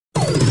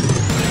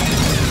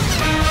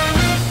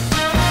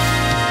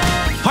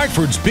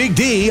Hartford's Big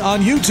D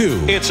on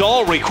YouTube. It's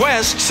All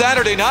Request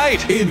Saturday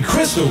night In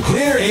crystal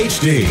clear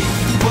HD.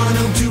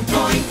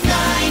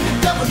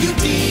 102.9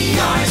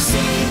 WDRC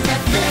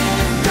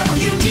FM,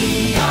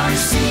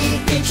 WDRC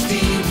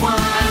HD1,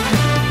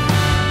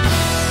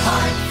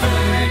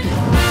 Hartford.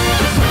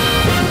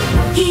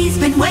 He's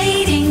been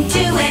waiting to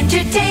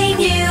entertain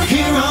you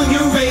here on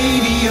your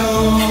radio.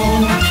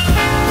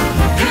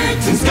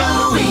 Curtains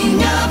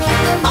going up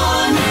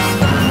on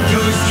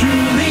yours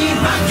truly,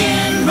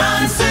 Rockin'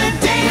 Ron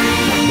Sedaille.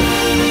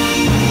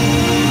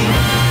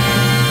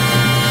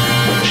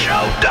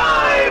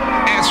 Showtime.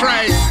 That's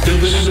right.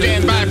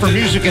 Stand by for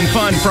music and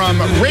fun from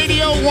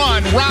Radio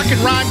 1. Rock and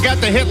Ron got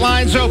the hit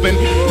lines open.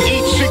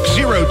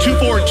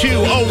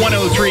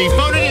 860-242-0103.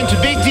 Phone it into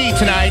Big D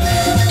tonight.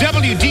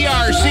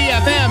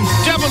 WDRC-FM,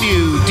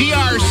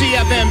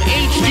 WDRC-FM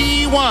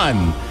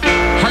HD1.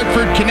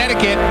 Hartford,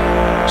 Connecticut,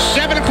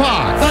 7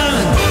 o'clock.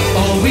 Fun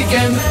all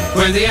weekend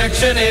where the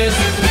action is.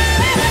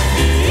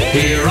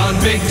 Here on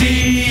Big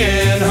D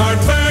in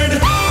Hartford.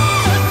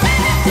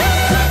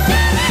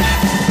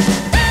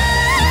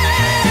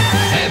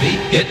 Heavy,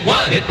 hit one.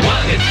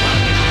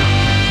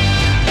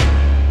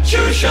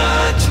 Sure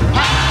shot.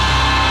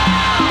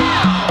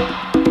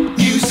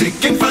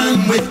 Music and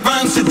fun with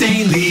Ron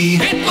Sedaille.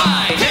 Hit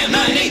line 10,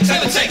 9, 8,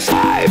 7, 6.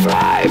 Five.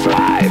 That's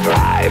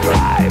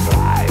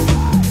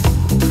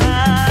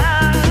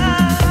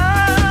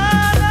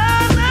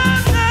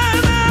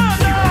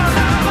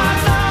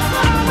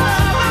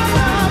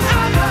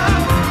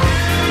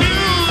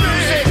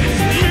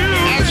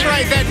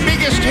right, that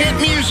biggest hit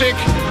music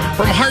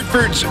from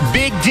Hartford's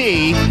Big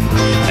D.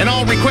 And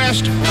All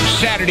Request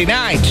Saturday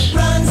night.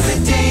 Ron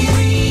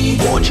Sedaille.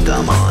 Won't you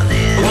come on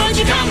in? Won't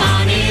you come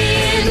on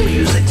in? The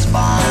music's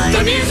fine.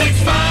 The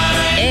music's fine.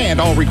 And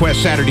All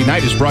Request Saturday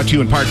night is brought to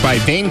you in part by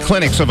Vein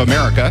Clinics of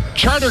America,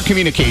 Charter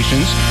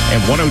Communications,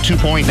 and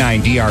 102.9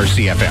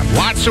 DRC FM.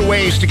 Lots of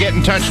ways to get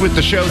in touch with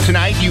the show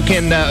tonight. You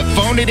can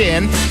phone it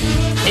in,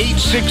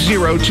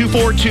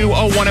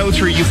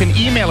 860-242-0103. You can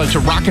email it to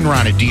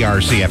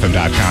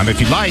rockandron@drcfm.com. If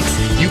you'd like,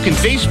 you can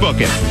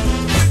Facebook it.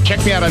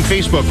 Check me out on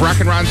Facebook, Rock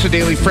and Ron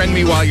Sedaille. Friend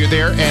me while you're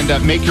there and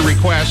make your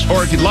request.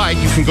 Or if you'd like,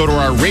 you can go to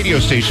our radio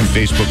station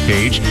Facebook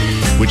page,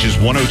 which is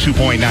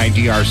 102.9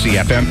 DRC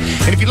FM.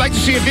 And if you'd like to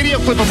see a video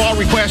clip of All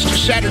Request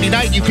Saturday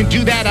night, you can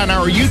do that on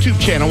our YouTube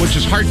channel, which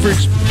is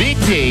Hartford's Big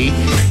D.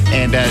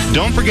 And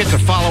don't forget to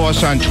follow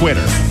us on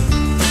Twitter.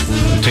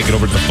 We'll take it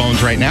over to the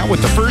phones right now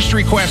with the first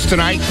request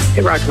tonight.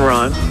 Hey, Rock and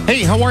Ron.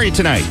 Hey, how are you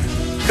tonight?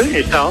 Good,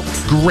 yourself?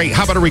 Great.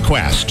 How about a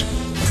request?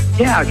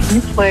 Yeah, can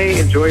you play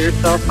Enjoy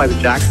Yourself by the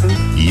Jacksons?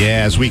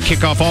 Yeah, as we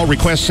kick off All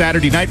Request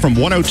Saturday night from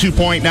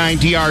 102.9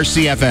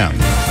 DRC FM.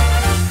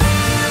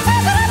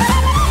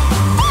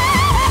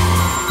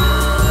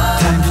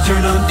 Time to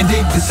turn on and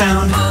dig the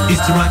sound.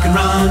 It's the Rock and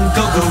Ron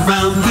go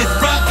round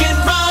with Rock and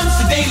Ron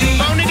Sedaille.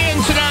 Phone it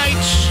in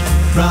tonight.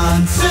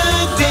 Ron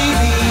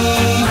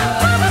Sedaille.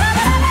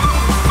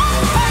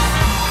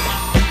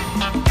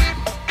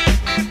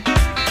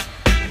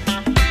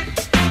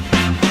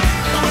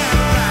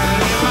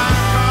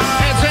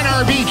 It's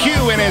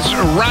NRBQ and it's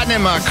riding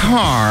in my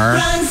car.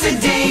 Ron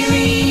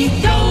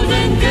Sedaille.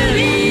 Golden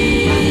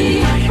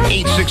Goody.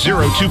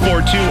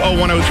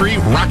 860-242-0103.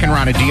 Rock and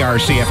Ron at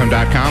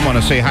drcfm.com. Want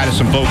to say hi to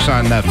some folks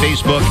on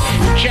Facebook.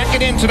 Check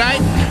it in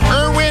tonight.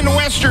 Erwin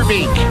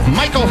Westerbeek,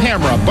 Michael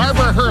Hamra,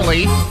 Barbara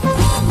Hurley,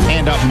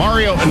 and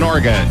Mario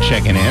Anorga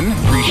checking in.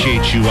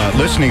 Appreciate you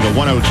listening to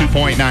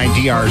 102.9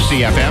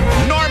 DRC FM.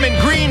 Norman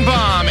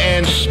Greenbaum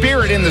and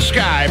Spirit in the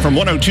Sky from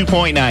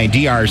 102.9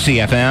 DRC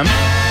FM.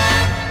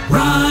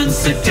 Ron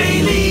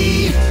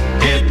Sedaille.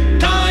 Hit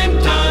time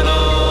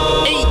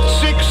tunnel.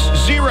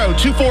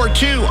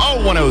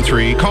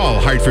 860-242-0103. Call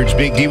Hartford's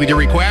Big D with your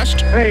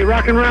request. Hey,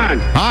 Rock and Ron.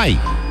 Hi.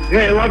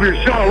 Hey, I love your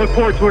show. I look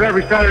forward to it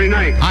every Saturday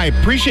night. I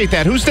appreciate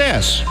that. Who's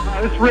this?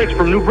 This is Rich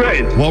from New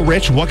Britain. Well,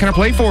 Rich, what can I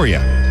play for you?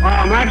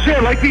 Actually,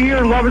 I'd like to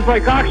hear Love is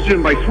Like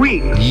Oxygen by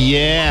Sweet.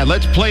 Yeah,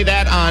 let's play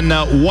that on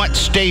what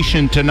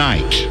station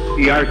tonight?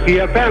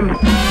 DRC-FM.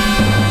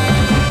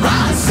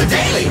 Ron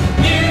Sedaille.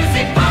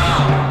 Music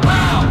power.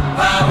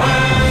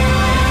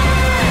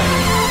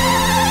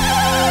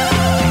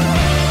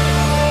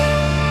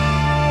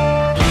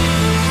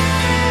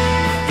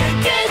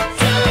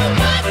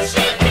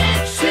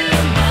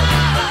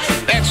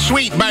 That's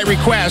Sweet by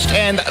request,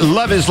 and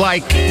Love is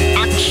Like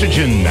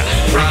Oxygen.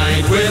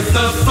 Ride with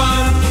the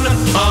fun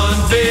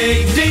on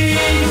Big D.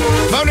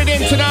 Phone it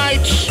in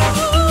tonight.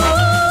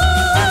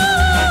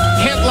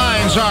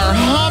 Headlines are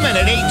humming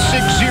at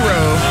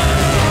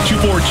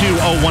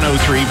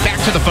 860-242-0103. Back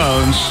to the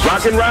phones.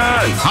 Rock and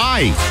Ron.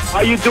 Hi.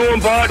 How you doing,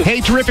 bud?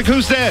 Hey, terrific.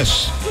 Who's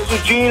this? This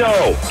is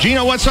Gino.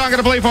 Gino, what song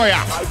gonna play for you?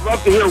 I'd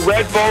love to hear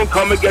Redbone,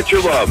 Come and Get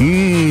Your Love.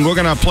 We're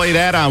gonna play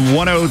that on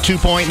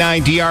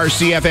 102.9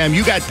 DRC FM.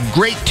 You got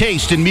great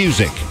taste in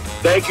music.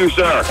 Thank you,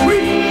 sir.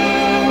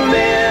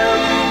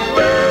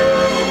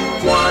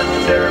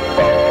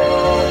 Wonderful.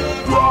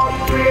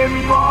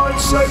 Rockin' Ron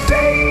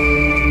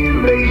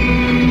Sedaille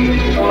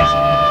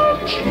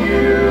loves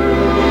you.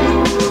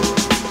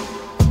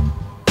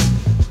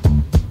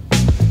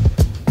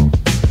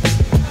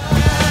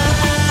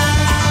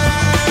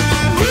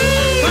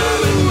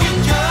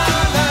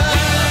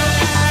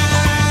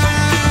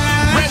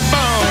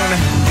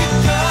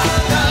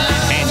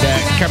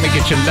 Come and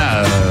get your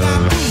love.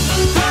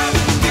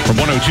 From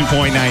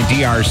 102.9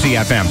 DRC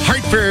FM,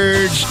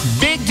 Hartford's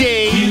Big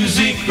D.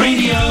 Music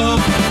Radio,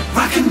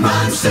 Rockin'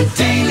 Monster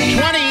Daily.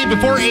 20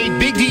 before 8,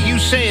 Big D, you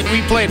say it.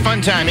 We play at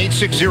Fun Time,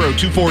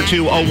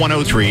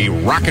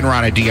 860-242-0103, Rockin'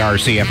 Ron at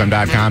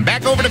DRCFM.com.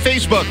 Back over to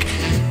Facebook.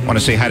 Want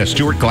to say hi to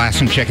Stuart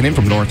Glasson checking in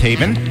from North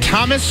Haven,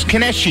 Thomas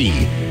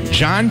Kaneshi,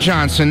 John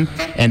Johnson,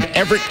 and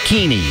Everett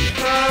Keeney.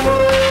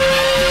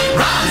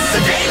 Ron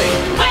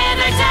Sedaille.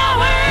 Weather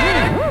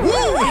Tower.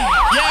 Woo!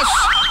 Yes,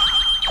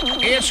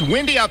 it's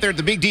windy out there at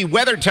the Big D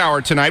Weather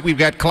Tower tonight. We've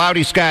got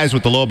cloudy skies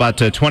with the low about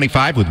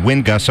 25, with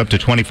wind gusts up to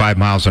 25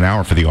 miles an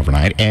hour for the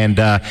overnight. And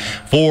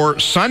for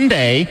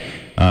Sunday,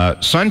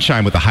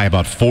 sunshine with a high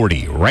about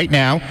 40. Right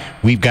now,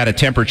 we've got a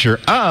temperature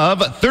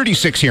of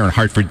 36 here in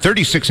Hartford,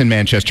 36 in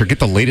Manchester. Get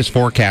the latest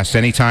forecast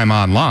anytime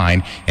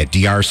online at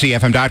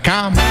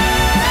drcfm.com.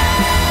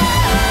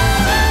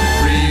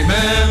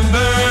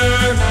 Remember,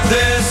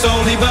 there's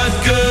only but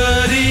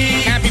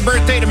goodies. Happy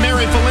birthday to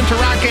Mary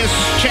Felinterakis,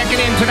 checking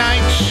in tonight.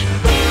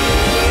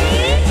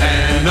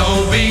 And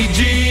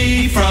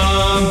OBG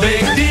from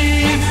Big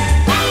D.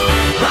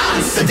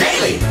 Ron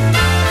Sedaille.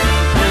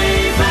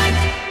 Way back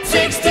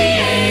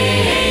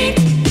 68.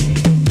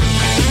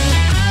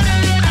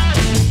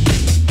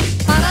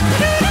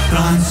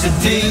 Ron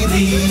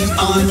Sedaille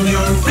on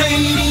your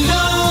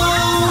radio.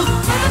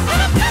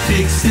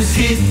 Fix this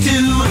hit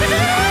too.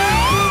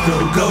 Go,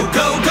 go,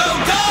 go, go,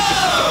 go!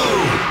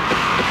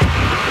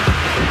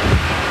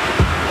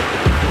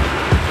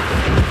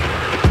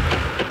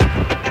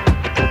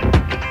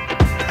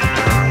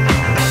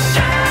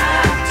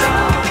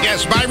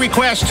 Yes, by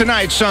request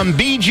tonight, some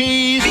Bee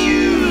Gees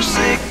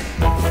music.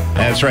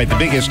 That's right, the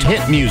biggest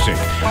hit music.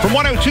 From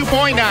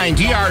 102.9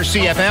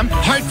 DRC FM,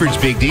 Hartford's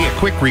Big D. A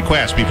quick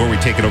request before we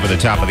take it over the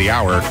top of the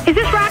hour. Is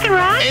this Rockin'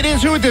 Ron? It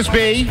is. Who would this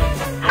be?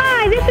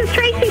 Hi, this is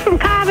Tracy from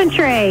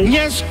Coventry.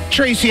 Yes,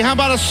 Tracy, how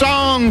about a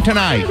song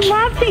tonight? I'd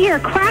love to hear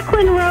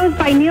Cracklin' Rose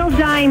by Neil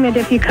Diamond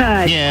if you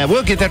could. Yeah,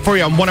 we'll get that for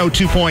you on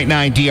 102.9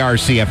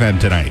 DRC FM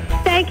tonight.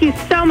 Thank you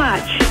so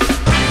much.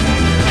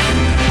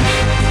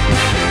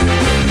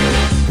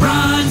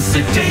 Ron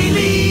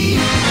Sedaille.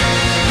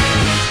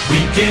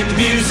 Weekend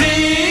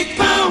music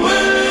power.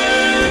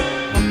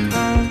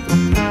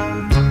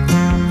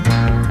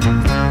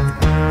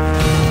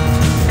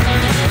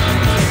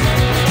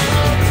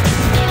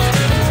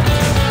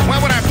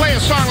 Well, when I play a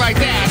song like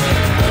that,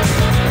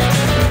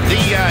 the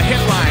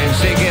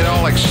headlines, they get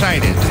all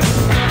excited.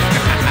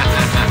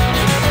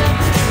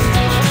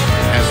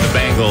 As the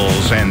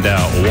Bengals and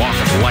Walk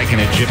Like an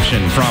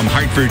Egyptian from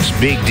Hartford's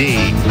Big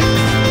D.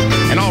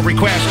 And all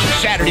requests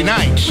Saturday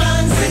night.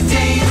 Ron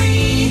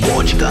Sedaille.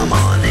 Won't you come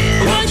on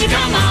in? Won't you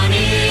come on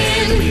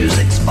in? The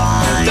music's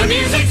fine. The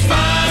music's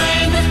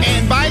fine.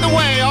 And by the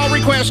way, all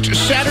request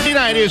Saturday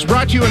night is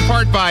brought to you in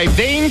part by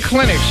Vein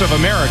Clinics of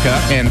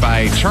America and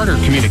by Charter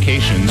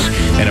Communications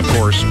and, of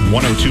course,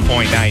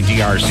 102.9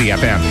 DRC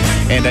FM.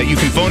 And you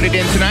can phone it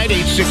in tonight,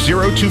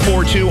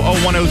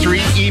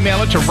 860-242-0103.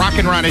 Email it to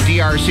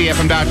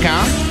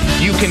rockandron@drcfm.com.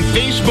 You can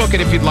Facebook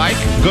it if you'd like.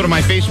 Go to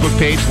my Facebook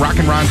page,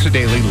 Rockin' Ron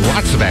Sedaille.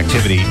 Lots of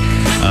activity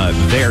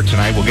there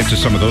tonight. We'll get to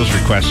some of those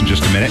requests in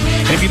just a minute.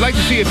 And if you'd like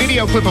to see a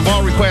video clip of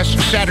all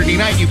requests Saturday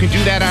night, you can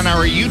do that on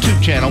our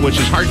YouTube channel, which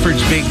is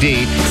Hartford's Big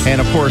D.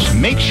 And, of course,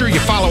 make sure you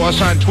follow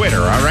us on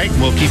Twitter, all right?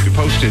 We'll keep you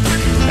posted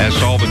as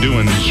to all the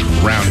doings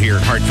around here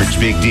at Hartford's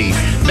Big D.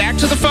 Back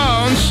to the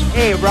phones.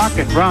 Hey,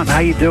 Rocket Ron, how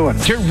you doing?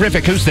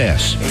 Terrific. Who's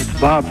this? It's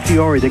Bob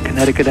Fiore, the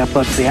Connecticut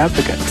Epilepsy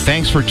Advocate.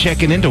 Thanks for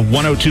checking into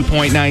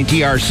 102.9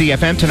 DRC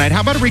FM tonight. How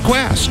about a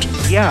request?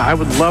 Yeah, I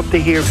would love to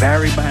hear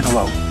Barry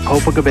Manilow,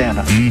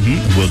 Copacabana.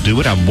 We'll do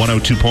it on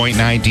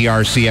 102.9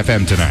 DRC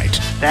FM tonight.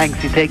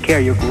 Thanks, you take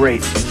care, you're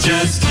great.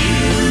 Just you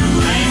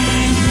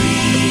and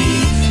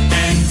me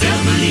and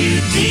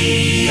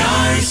WDRC.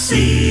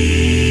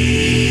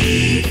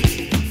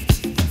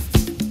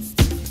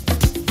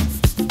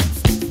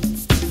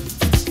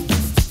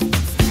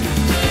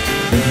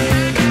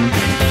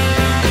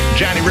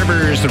 Johnny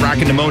Rivers, the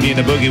Rockin' Pneumonia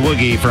and the Boogie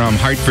Woogie from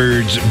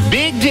Hartford's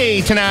Big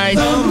D tonight.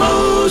 The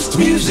most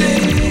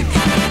music.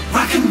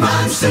 Rockin'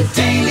 Monster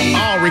Daily.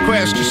 All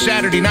requests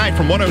Saturday night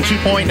from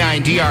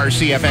 102.9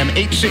 DRC FM,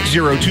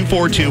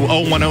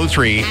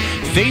 860-242-0103.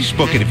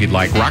 Facebook it if you'd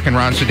like, Rockin'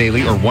 Ron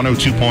Sedaille or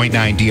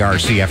 102.9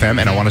 DRC FM.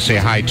 And I want to say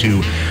hi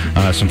to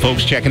some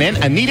folks checking in.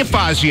 Anita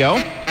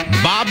Fazio,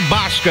 Bob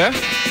Bosca,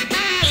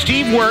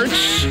 Steve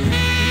Wirtz,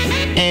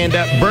 and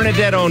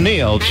Bernadette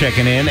O'Neill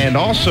checking in. And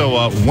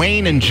also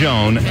Wayne and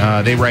Joan.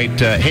 They write,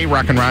 hey,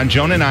 Rockin' Ron,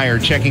 Joan and I are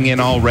checking in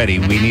already.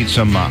 We need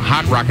some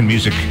hot rockin'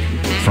 music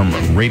from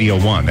Radio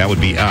 1. That would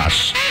be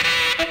us.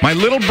 My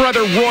little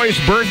brother Roy's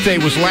birthday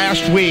was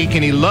last week,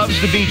 and he loves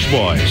the Beach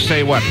Boys. Tell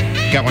you what,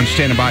 got one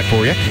standing by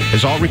for you.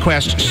 As all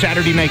requests,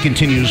 Saturday night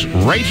continues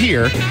right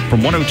here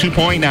from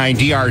 102.9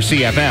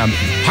 DRC FM,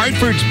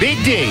 Hartford's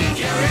Big D.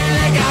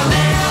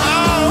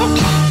 Oh,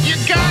 you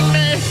got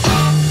me.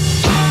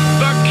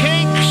 The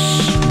Kinks.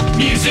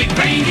 Music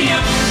Radio.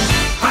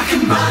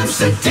 Rockin' Ron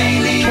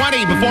Sedaille.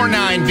 20 before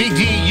 9, Big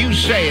D, you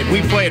say it.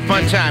 We play at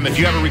Fun Time. If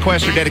you have a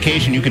request or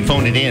dedication, you can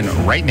phone it in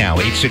right now,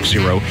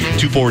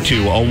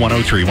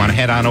 860-242-0103. Want to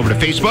head on over to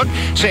Facebook.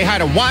 Say hi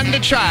to Wanda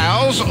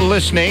Childs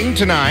listening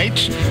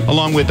tonight,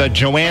 along with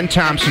Joanne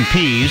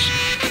Thompson-Pease.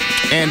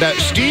 And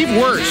Steve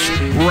Wurst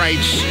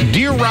writes,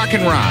 Dear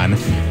Rockin' Ron,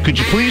 could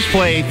you please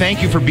play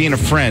Thank You for Being a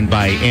Friend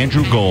by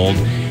Andrew Gold?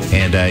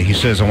 And he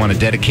says, I want to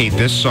dedicate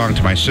this song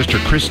to my sister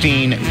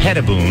Christine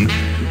Pettiboon,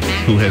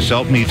 who has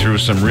helped me through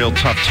some real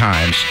tough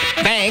times.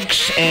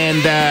 Thanks,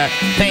 and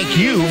thank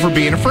you for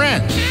being a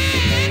friend.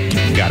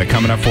 Got it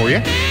coming up for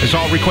you. As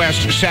all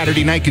requests,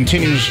 Saturday night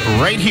continues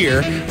right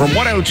here from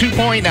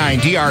 102.9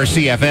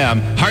 DRC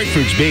FM,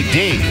 Hartford's Big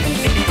D.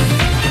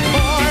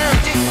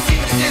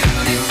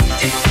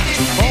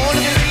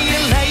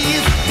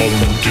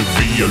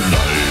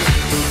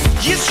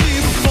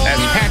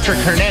 That's Patrick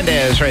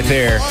Hernandez right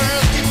there.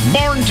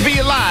 Born to be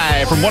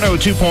Alive from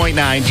 102.9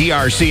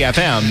 DRC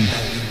FM.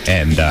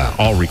 And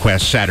all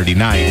requests Saturday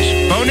nights.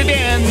 Phone it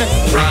in.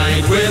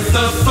 Ride with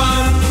the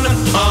fun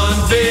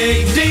on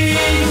Big D.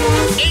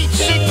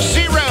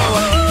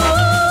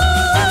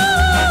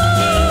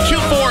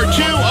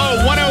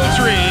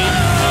 860-242-0103.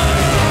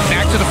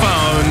 Back to the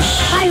phones.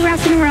 Hi,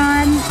 Rockin'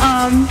 Ron.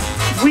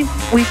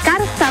 We've got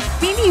to stop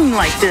feeding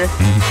like this.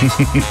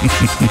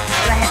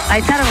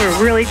 I thought of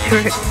a really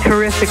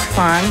terrific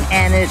song,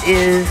 and it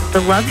is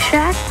The Love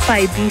Shack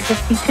by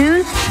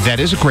B-52s.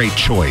 That is a great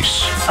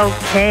choice.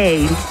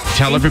 Okay.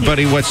 Tell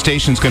everybody what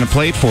station's going to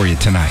play it for you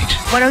tonight.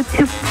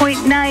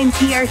 102.9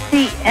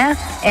 DRC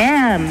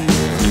FM.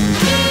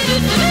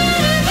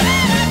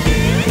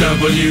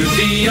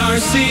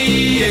 WDRC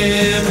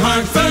in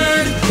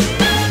Hartford.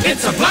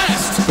 It's a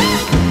blast.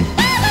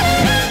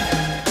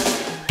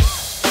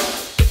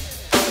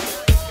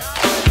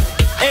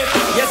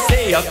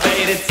 A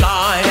faded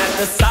sign at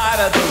the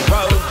side of the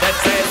road that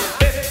says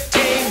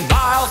 15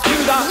 miles to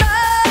the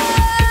left.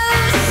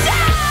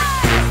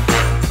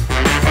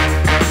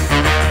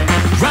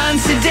 Ron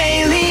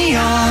Sedaille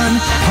on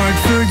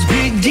Hartford's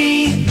Big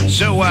D.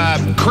 So,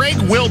 Craig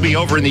Wilby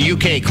over in the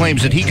UK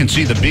claims that he can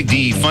see the Big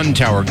D Fun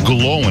Tower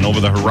glowing over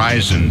the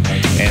horizon.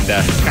 And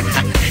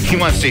he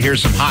wants to hear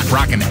some hot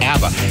rockin'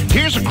 ABBA.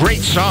 Here's a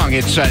great song.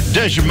 It's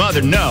Does Your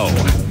Mother Know?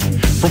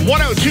 From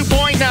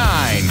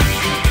 102.9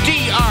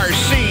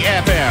 DRC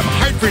FM,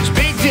 Hartford's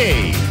Big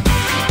D.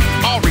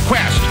 All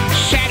request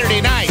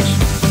Saturday night.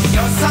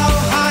 You're so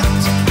hot,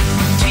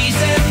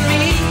 teasing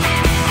me.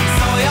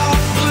 So you're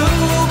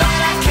blue, but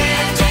I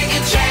can't take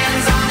a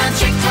chance on a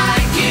chick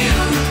like you.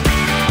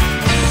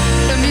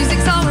 The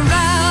music's all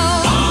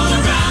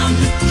around,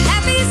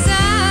 happy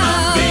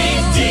sound.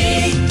 Big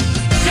D.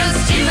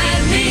 Just you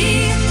and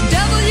me,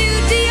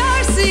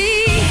 WDRC.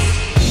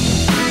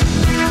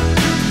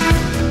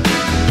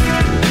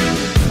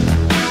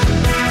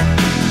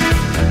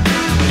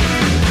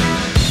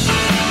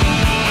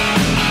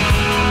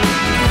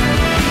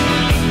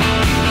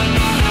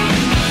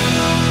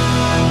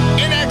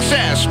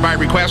 By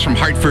request from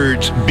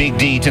Hartford's Big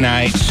D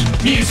tonight.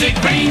 Music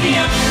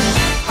Radio.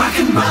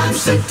 Rockin' Ron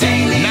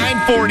Sedaille.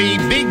 940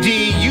 Big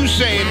D, you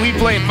say it. We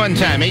play at Fun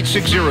Time.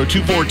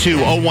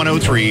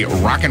 860-242-0103.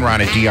 Rockin' Ron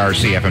at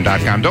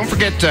drcfm.com. Don't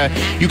forget,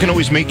 you can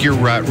always make your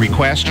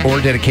request or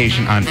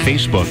dedication on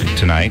Facebook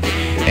tonight.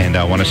 And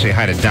I want to say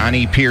hi to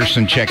Donnie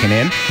Pearson checking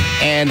in.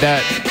 And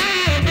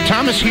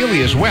Thomas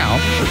Healy as well.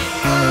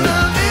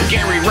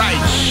 Gary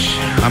writes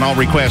on all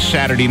requests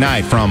Saturday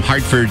night from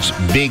Hartford's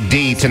Big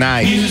D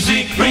tonight.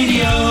 Music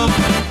Radio.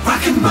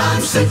 Rockin' Ron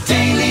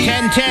Sedaille.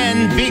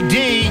 1010 Big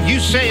D,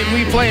 you say it,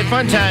 we play at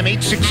Fun Time.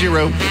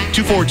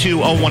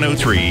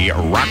 860-242-0103.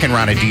 Rockin'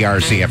 Ron at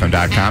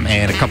drcfm.com.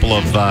 And a couple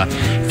of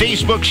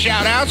Facebook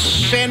shout outs.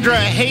 Sandra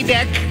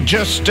Haydeck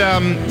just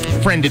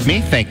friended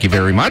me. Thank you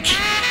very much.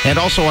 And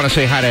also want to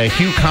say hi to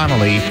Hugh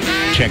Connolly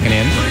checking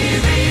in.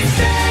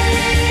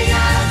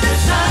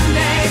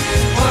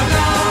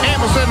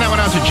 Send that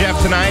one out to Jeff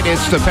tonight.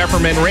 It's the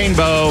Peppermint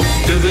Rainbow.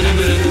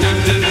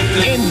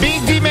 In Big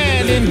D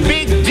Man, in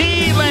Big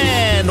D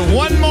Land.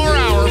 One more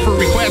hour for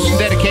requests and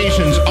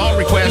dedications. All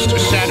requests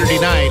Saturday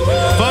night.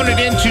 Phone it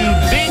into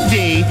Big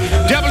D,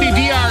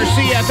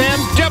 WDRC FM,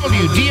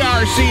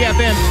 WDRC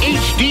FM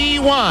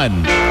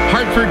HD1.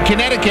 Hartford,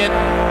 Connecticut,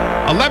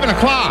 11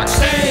 o'clock.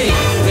 Stay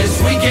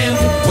this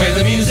weekend where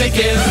the music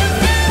is.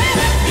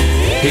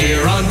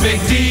 Here on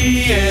Big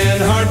D in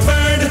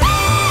Hartford.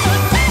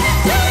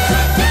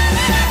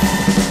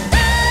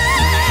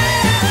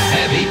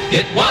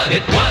 It won.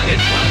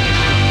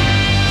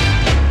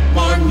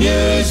 More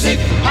music.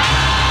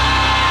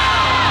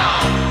 Wow.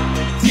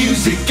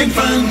 Music and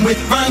fun with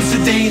Ron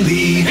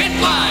Sedaille.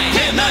 Hit line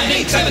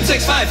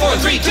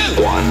 1098765432.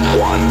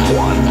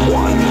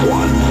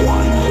 11111.